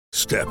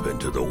Step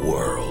into the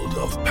world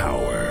of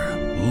power,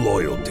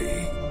 loyalty,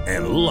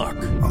 and luck.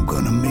 I'm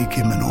gonna make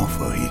him an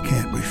offer he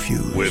can't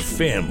refuse. With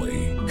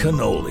family,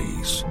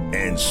 cannolis,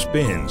 and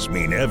spins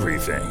mean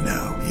everything.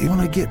 Now, you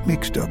wanna get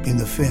mixed up in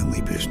the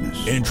family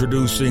business.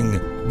 Introducing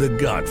The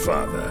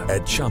Godfather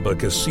at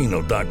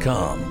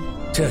ChumbaCasino.com.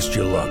 Test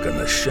your luck in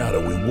the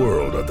shadowy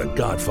world of The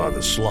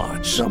Godfather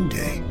slot.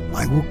 Someday,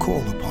 I will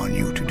call upon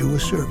you to do a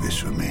service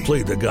for me.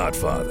 Play The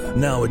Godfather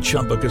now at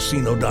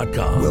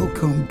ChumbaCasino.com.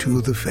 Welcome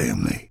to the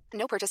family.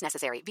 No purchase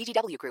necessary.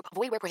 VGW Group.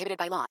 Void where prohibited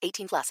by law.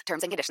 18+.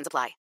 Terms and conditions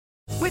apply.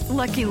 With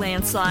Lucky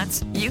Land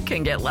Slots, you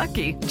can get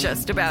lucky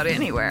just about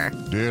anywhere.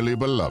 Dearly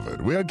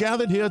beloved, we are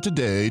gathered here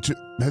today to...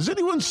 Has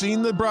anyone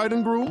seen the bride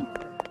and groom?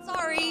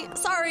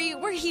 Sorry,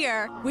 we're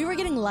here. We were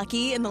getting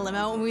lucky in the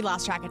limo and we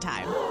lost track of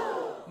time.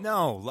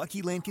 No,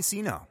 Lucky Land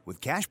Casino,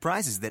 with cash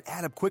prizes that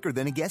add up quicker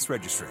than a guest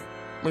registry.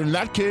 In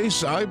that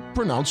case, I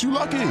pronounce you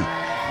lucky.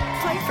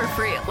 Play for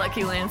free at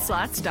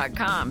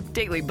LuckyLandSlots.com.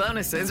 Daily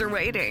bonuses are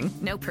waiting.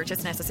 No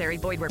purchase necessary.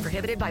 Void where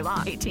prohibited by law.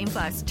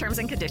 18+. Terms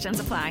and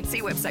conditions apply.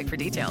 See website for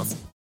details.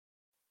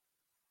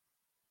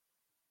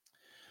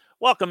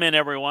 Welcome in,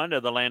 everyone, to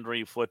the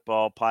Landry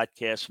Football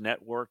Podcast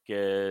Network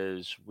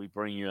as we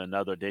bring you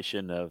another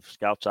edition of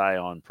Scout's Eye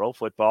on Pro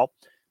Football.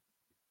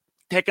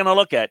 Taking a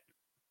look at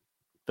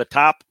the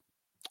top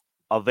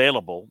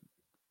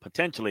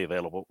potentially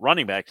available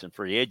running backs in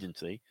free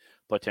agency.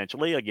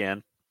 Potentially,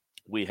 again,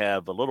 we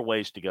have a little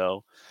ways to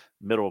go,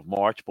 middle of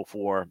March,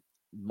 before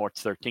March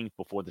 13th,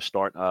 before the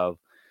start of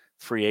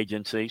free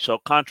agency. So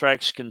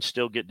contracts can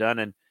still get done,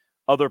 and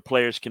other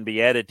players can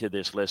be added to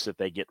this list if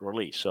they get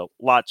released. So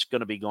lots going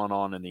to be going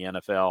on in the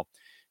NFL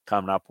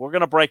coming up. We're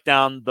going to break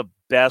down the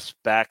best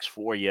backs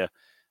for you,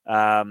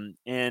 and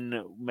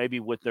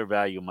maybe what their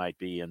value might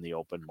be in the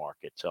open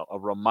market. So a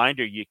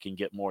reminder, you can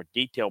get more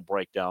detailed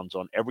breakdowns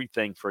on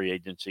everything free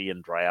agency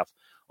and draft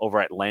over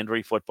at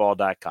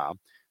LandryFootball.com,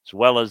 as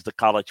well as the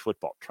college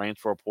football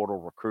transfer portal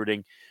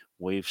recruiting.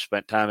 We've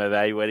spent time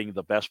evaluating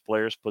the best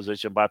players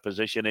position by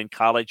position in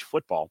college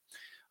football,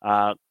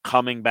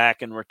 coming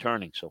back and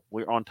returning. So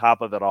we're on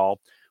top of it all.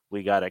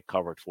 We got it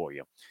covered for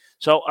you.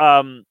 So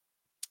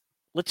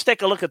let's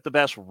take a look at the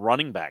best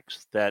running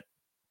backs that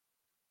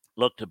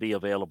look to be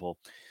available.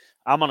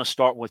 I'm going to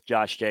start with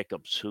Josh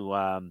Jacobs, who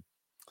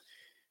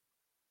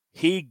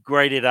he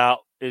graded out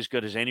as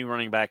good as any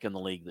running back in the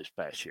league this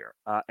past year.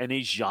 And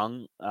he's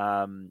young.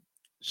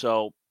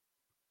 So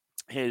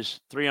his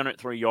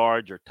 303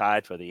 yards are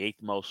tied for the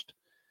eighth most.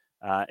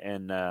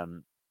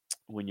 And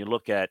when you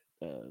look at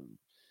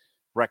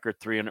record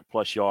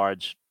 300-plus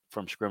yards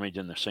from scrimmage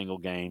in the single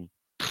game,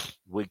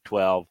 Week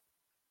 12,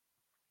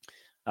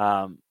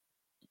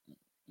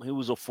 he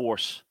was a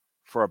force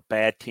for a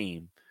bad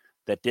team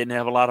that didn't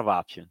have a lot of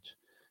options.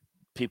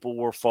 People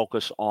were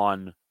focused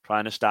on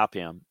trying to stop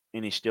him,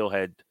 and he still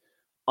had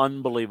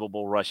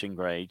unbelievable rushing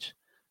grades,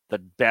 the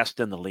best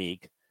in the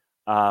league.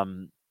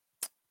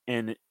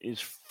 In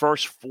his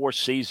first 4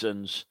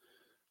 seasons,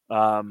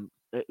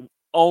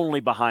 only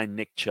behind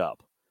Nick Chubb.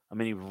 I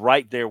mean, he's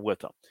right there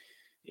with him.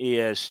 He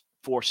has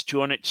forced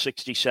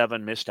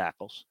 267 missed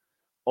tackles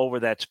over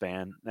that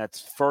span.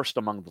 That's first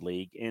among the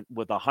league, and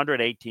with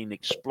 118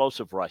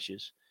 explosive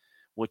rushes,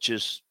 which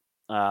is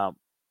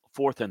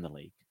fourth in the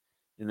league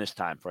in this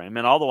time frame.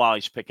 And all the while,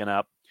 he's picking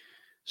up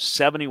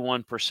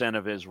 71%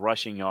 of his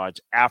rushing yards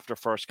after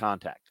first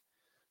contact.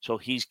 So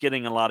he's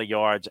getting a lot of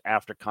yards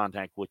after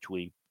contact, which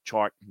we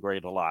chart and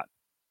grade a lot,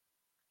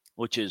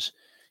 which is,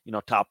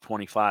 top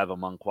 25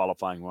 among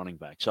qualifying running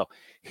backs. So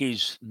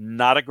he's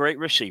not a great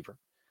receiver.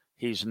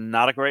 He's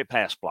not a great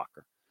pass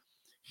blocker.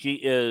 He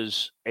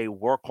is a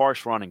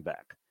workhorse running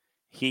back.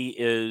 He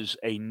is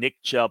a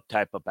Nick Chubb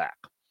type of back.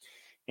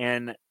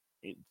 And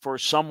for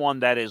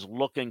someone that is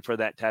looking for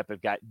that type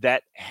of guy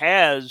that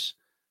has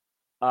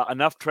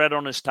enough tread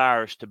on his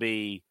tires to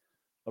be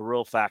a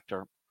real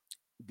factor,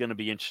 going to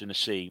be interesting to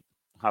see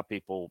how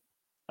people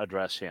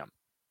address him.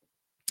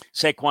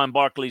 Saquon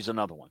Barkley is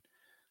another one.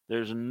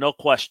 There's no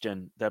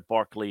question that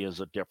Barkley is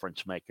a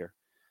difference maker.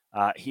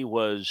 He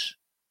was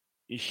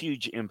a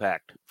huge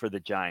impact for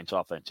the Giants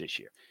offense this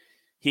year.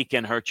 He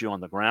can hurt you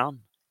on the ground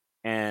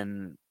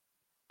and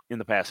in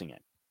the passing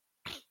end.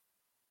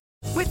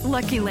 With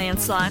Lucky Land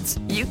Slots,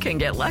 you can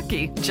get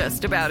lucky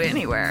just about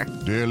anywhere.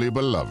 Dearly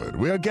beloved,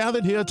 we are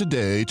gathered here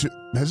today to...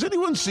 Has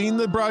anyone seen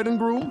the bride and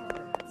groom?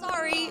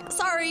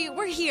 Sorry,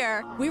 we're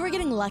here. We were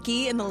getting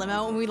lucky in the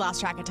limo and we lost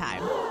track of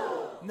time.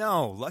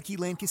 No, Lucky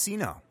Land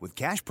Casino, with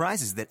cash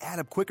prizes that add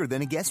up quicker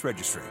than a guest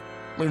registry.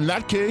 In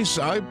that case,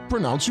 I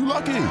pronounce you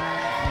lucky.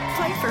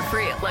 Play for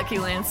free at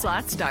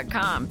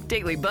LuckyLandSlots.com.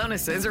 Daily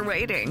bonuses are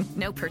waiting.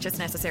 No purchase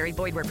necessary.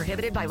 Void where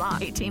prohibited by law.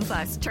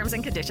 18+. Terms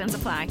and conditions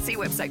apply. See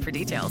website for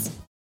details.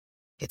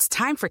 It's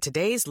time for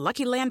today's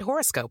Lucky Land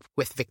horoscope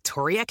with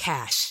Victoria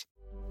Cash.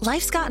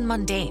 Life's gotten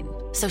mundane,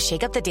 so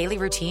shake up the daily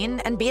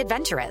routine and be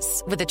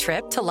adventurous with a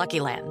trip to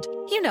Lucky Land.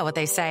 You know what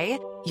they say.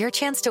 Your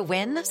chance to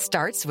win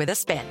starts with a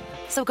spin.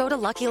 So go to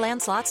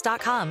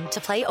LuckyLandSlots.com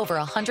to play over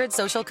 100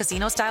 social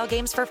casino-style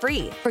games for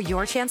free for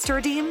your chance to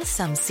redeem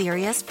some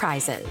serious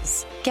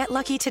prizes. Get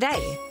lucky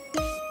today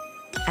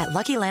at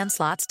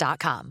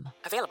LuckyLandSlots.com.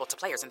 Available to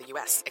players in the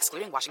U.S.,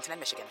 excluding Washington and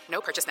Michigan.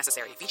 No purchase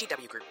necessary.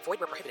 VGW Group. Void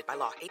where prohibited by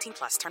law.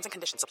 18+. Terms and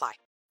conditions apply.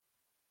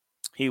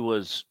 He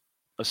was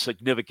a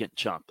significant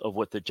chunk of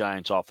what the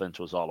Giants offense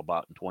was all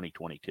about in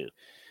 2022.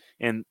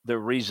 And the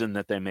reason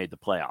that they made the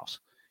playoffs.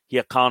 He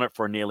accounted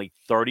for nearly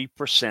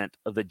 30%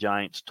 of the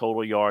Giants'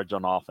 total yards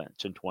on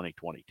offense in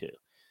 2022.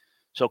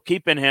 So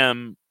keeping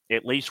him,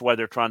 at least while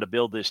they're trying to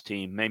build this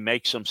team, may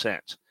make some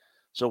sense.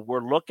 So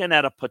we're looking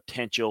at a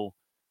potential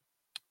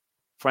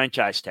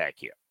franchise tag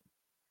here.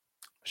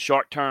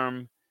 Short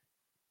term,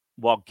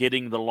 while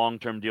getting the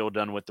long-term deal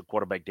done with the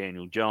quarterback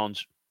Daniel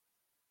Jones,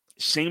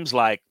 seems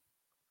like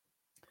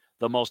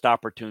the most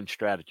opportune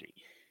strategy.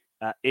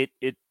 It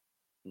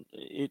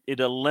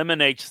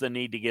eliminates the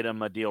need to get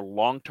him a deal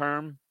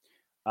long-term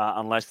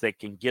unless they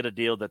can get a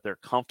deal that they're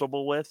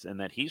comfortable with and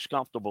that he's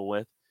comfortable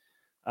with.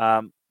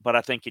 But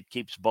I think it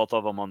keeps both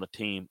of them on the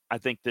team. I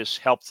think this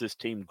helps this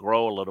team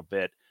grow a little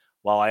bit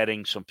while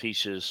adding some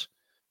pieces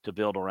to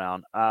build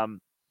around.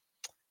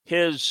 He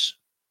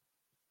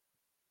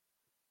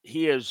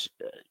has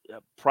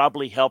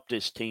probably helped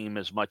his team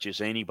as much as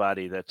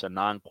anybody that's a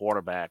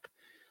non-quarterback.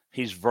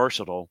 He's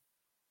versatile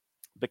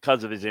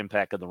because of his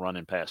impact in the run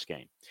and pass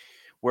game.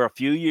 We're a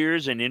few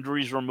years and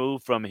injuries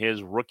removed from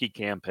his rookie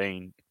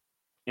campaign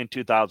in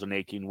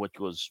 2018, which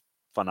was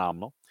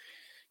phenomenal.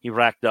 He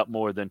racked up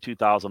more than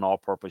 2,000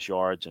 all-purpose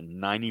yards and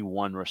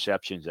 91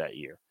 receptions that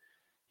year.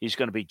 He's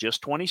going to be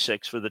just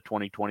 26 for the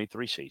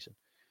 2023 season.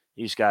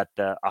 He's got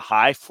a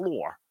high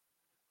floor,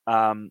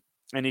 and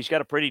he's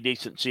got a pretty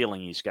decent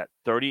ceiling. He's got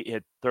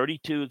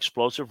 32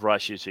 explosive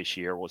rushes this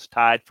year, was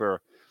tied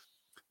for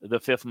the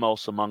fifth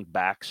most among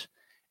backs,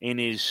 and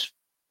he's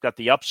got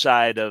the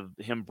upside of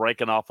him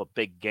breaking off a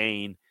big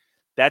gain.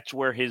 That's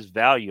where his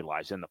value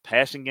lies. In the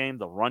passing game,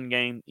 the run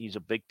game, he's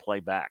a big play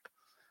back.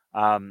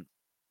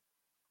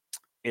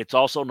 It's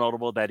also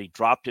notable that he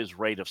dropped his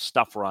rate of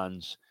stuff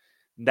runs.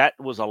 That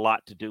was a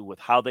lot to do with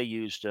how they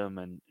used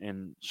him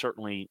and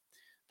certainly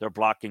their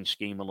blocking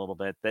scheme a little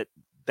bit.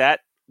 That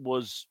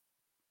was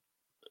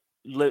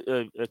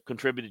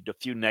contributed to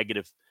a few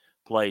negative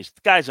plays.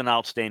 The guy's an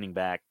outstanding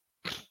back.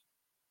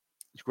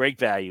 It's great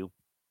value.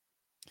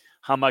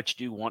 How much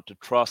do you want to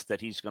trust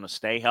that he's going to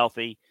stay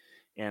healthy?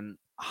 And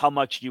how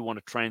much do you want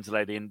to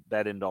translate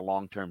that into a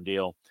long-term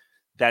deal?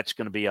 That's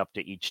going to be up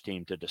to each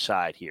team to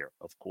decide here,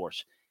 of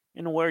course,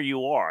 and where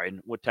you are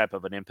and what type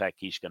of an impact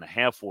he's going to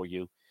have for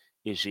you.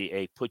 Is he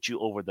a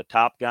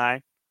put-you-over-the-top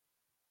guy?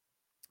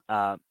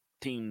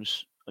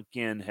 Teams,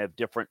 again, have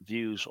different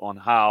views on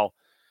how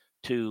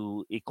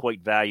to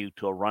equate value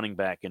to a running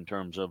back in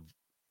terms of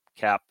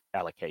cap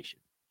allocation.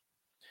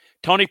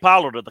 Tony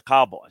Pollard of the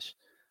Cowboys.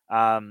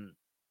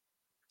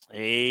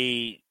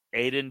 He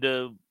ate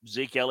into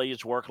Zeke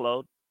Elliott's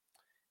workload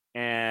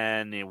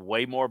and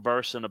way more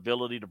burst and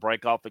ability to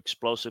break off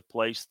explosive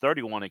plays,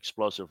 31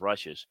 explosive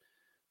rushes,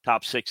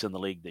 top 6 in the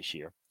league this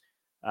year.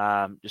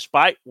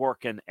 Despite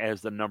working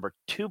as the number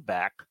 2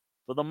 back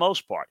for the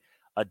most part,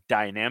 a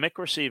dynamic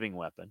receiving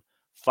weapon,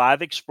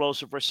 5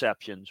 explosive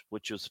receptions,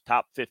 which was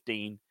top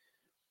 15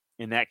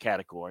 in that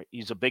category.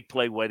 He's a big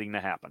play waiting to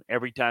happen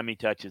every time he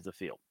touches the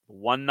field.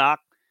 One knock,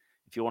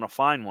 if you want to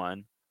find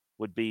one,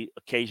 would be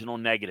occasional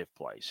negative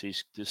plays.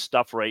 His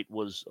stuff rate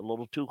was a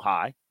little too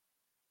high.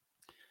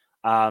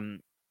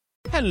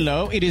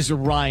 Hello, it is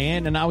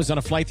Ryan, and I was on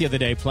a flight the other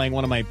day playing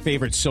one of my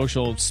favorite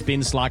social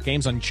spin slot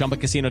games on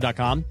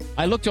ChumbaCasino.com.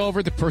 I looked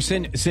over the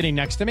person sitting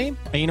next to me,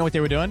 and you know what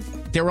they were doing?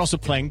 They were also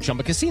playing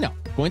Chumba Casino.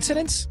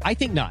 Coincidence? I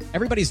think not.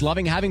 Everybody's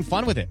loving having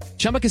fun with it.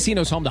 Chumba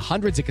Casino is home to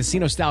hundreds of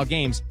casino-style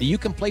games that you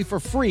can play for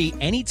free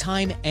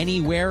anytime,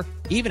 anywhere,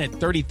 even at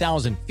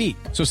 30,000 feet.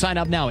 So sign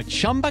up now at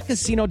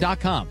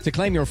ChumbaCasino.com to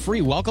claim your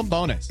free welcome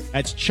bonus.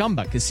 That's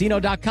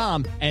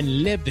ChumbaCasino.com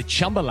and live the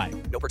Chumba life.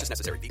 No purchase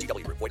necessary.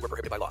 VGW Group. Void where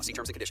prohibited by law. See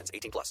terms and conditions.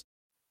 18+.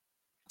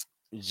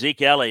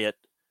 Zeke Elliott,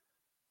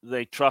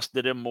 they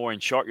trusted him more in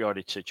short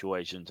yardage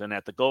situations and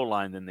at the goal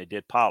line than they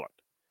did Pollard.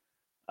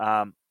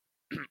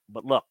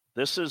 But look,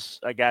 this is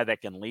a guy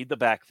that can lead the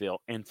backfield.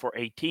 And for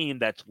a team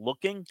that's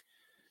looking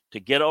to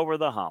get over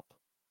the hump,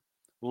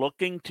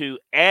 looking to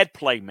add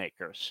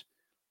playmakers,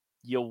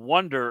 you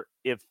wonder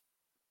if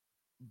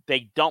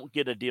they don't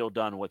get a deal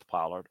done with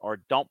Pollard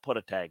or don't put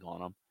a tag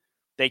on him,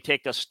 they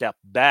take a step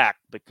back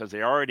because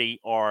they already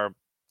are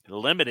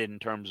limited in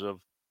terms of.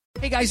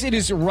 Hey guys, it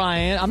is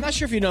Ryan. I'm not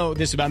sure if you know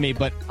this about me,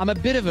 but I'm a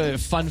bit of a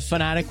fun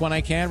fanatic when I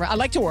can. I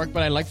like to work,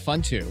 but I like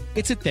fun too.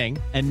 It's a thing.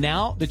 And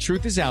now the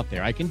truth is out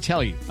there. I can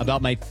tell you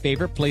about my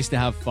favorite place to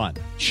have fun.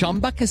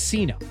 Chumba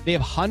Casino. They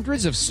have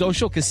hundreds of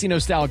social casino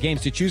style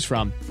games to choose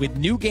from with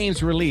new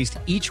games released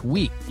each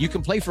week. You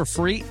can play for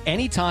free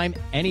anytime,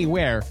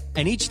 anywhere.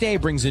 And each day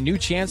brings a new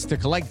chance to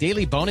collect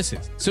daily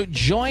bonuses. So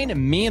join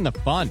me in the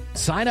fun.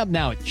 Sign up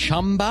now at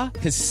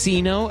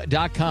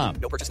ChumbaCasino.com.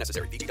 No purchase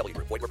necessary. VGW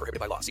Group. Void where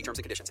prohibited by law. See terms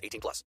and conditions.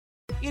 18+.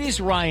 It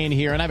is Ryan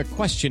here, and I have a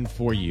question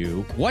for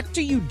you. What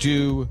do you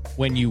do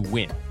when you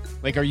win?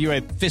 Like, are you a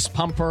fist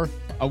pumper?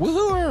 A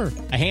woo-hooer,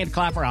 a hand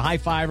clapper, a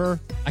high-fiver.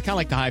 I kind of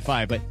like the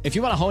high-five, but if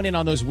you want to hone in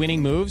on those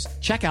winning moves,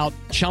 check out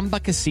Chumba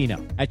Casino.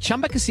 At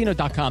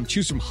ChumbaCasino.com,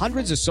 choose from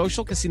hundreds of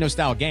social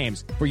casino-style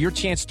games for your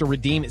chance to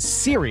redeem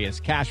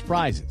serious cash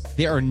prizes.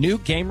 There are new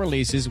game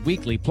releases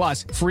weekly,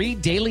 plus free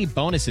daily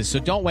bonuses. So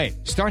don't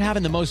wait. Start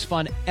having the most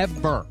fun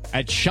ever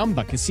at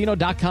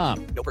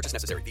ChumbaCasino.com. No purchase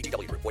necessary.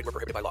 VGW Group. Void where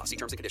prohibited by law. See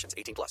terms and conditions.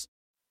 18+.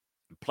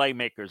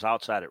 Playmakers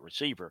outside at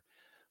receiver,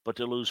 but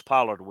to lose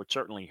Pollard would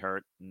certainly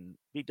hurt and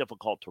be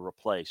difficult to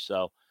replace.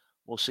 So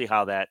we'll see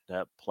how that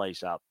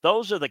plays out.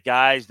 Those are the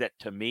guys that,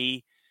 to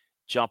me,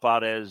 jump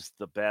out as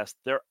the best.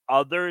 There are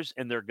others,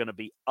 and there are going to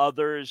be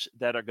others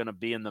that are going to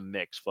be in the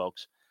mix,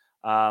 folks.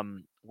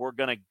 We're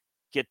going to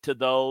get to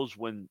those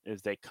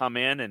as they come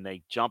in and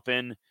they jump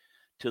in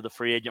to the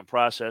free agent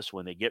process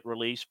when they get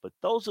released. But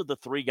those are the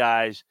three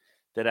guys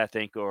that I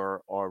think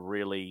are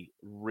really,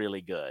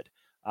 really good.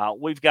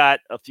 We've got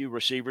a few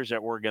receivers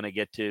that we're going to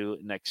get to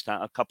next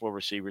time, a couple of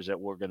receivers that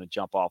we're going to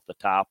jump off the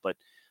top, but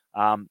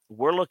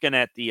we're looking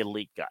at the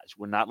elite guys.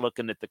 We're not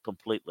looking at the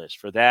complete list.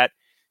 For that,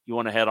 you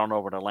want to head on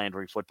over to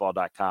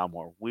LandryFootball.com,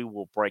 where we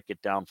will break it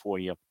down for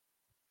you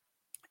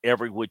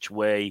every which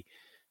way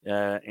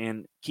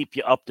and keep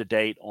you up to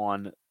date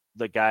on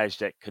the guys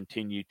that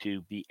continue to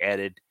be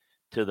added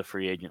to the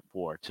free agent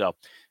board. So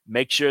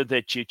make sure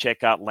that you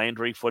check out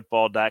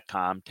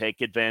LandryFootball.com. Take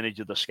advantage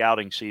of the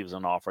scouting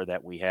season offer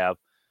that we have.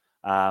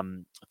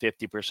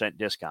 50%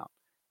 discount.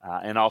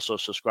 And also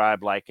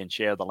subscribe, like, and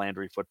share the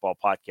Landry Football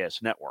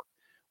Podcast Network,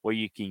 where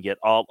you can get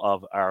all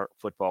of our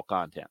football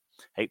content.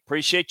 Hey,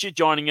 appreciate you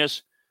joining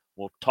us.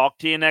 We'll talk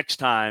to you next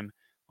time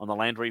on the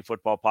Landry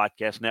Football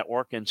Podcast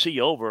Network, and see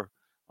you over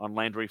on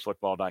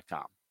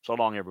LandryFootball.com. So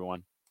long,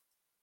 everyone.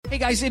 Hey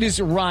guys, it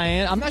is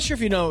Ryan. I'm not sure if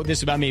you know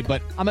this about me,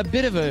 but I'm a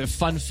bit of a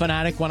fun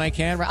fanatic when I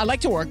can. I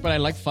like to work, but I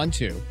like fun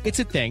too. It's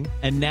a thing.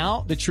 And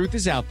now the truth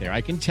is out there.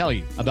 I can tell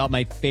you about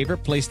my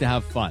favorite place to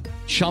have fun.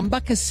 Chumba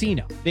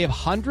Casino. They have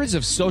hundreds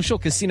of social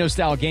casino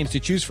style games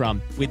to choose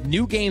from, with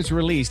new games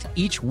released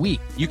each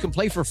week. You can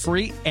play for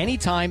free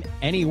anytime,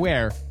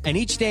 anywhere. And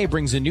each day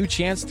brings a new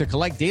chance to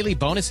collect daily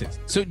bonuses.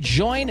 So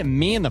join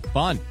me in the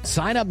fun.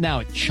 Sign up now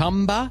at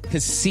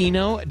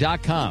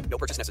ChumbaCasino.com. No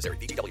purchase necessary.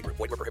 VGW Group.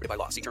 Void where prohibited by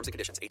law. See terms and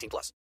conditions.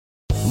 18+.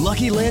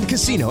 Lucky Land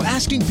Casino,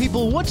 asking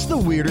people, what's the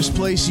weirdest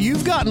place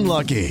you've gotten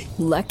lucky?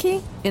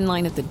 Lucky? In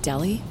line at the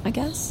deli, I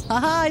guess?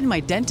 Aha, in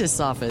my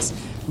dentist's office.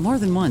 More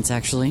than once,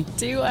 actually.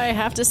 Do I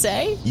have to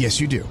say?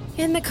 Yes, you do.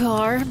 In the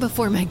car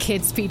before my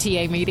kids'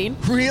 PTA meeting.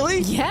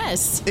 Really?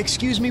 Yes.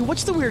 Excuse me,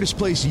 what's the weirdest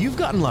place you've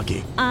gotten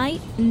lucky? I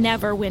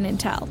never win and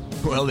tell.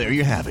 Well, there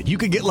you have it. You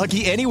can get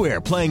lucky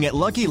anywhere, playing at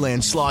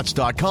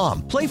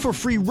LuckyLandSlots.com. Play for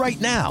free right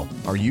now.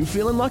 Are you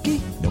feeling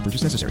lucky? No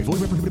purchase necessary.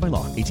 Void where prohibited by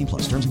law.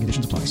 18+. Terms and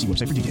conditions apply. See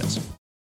website for details.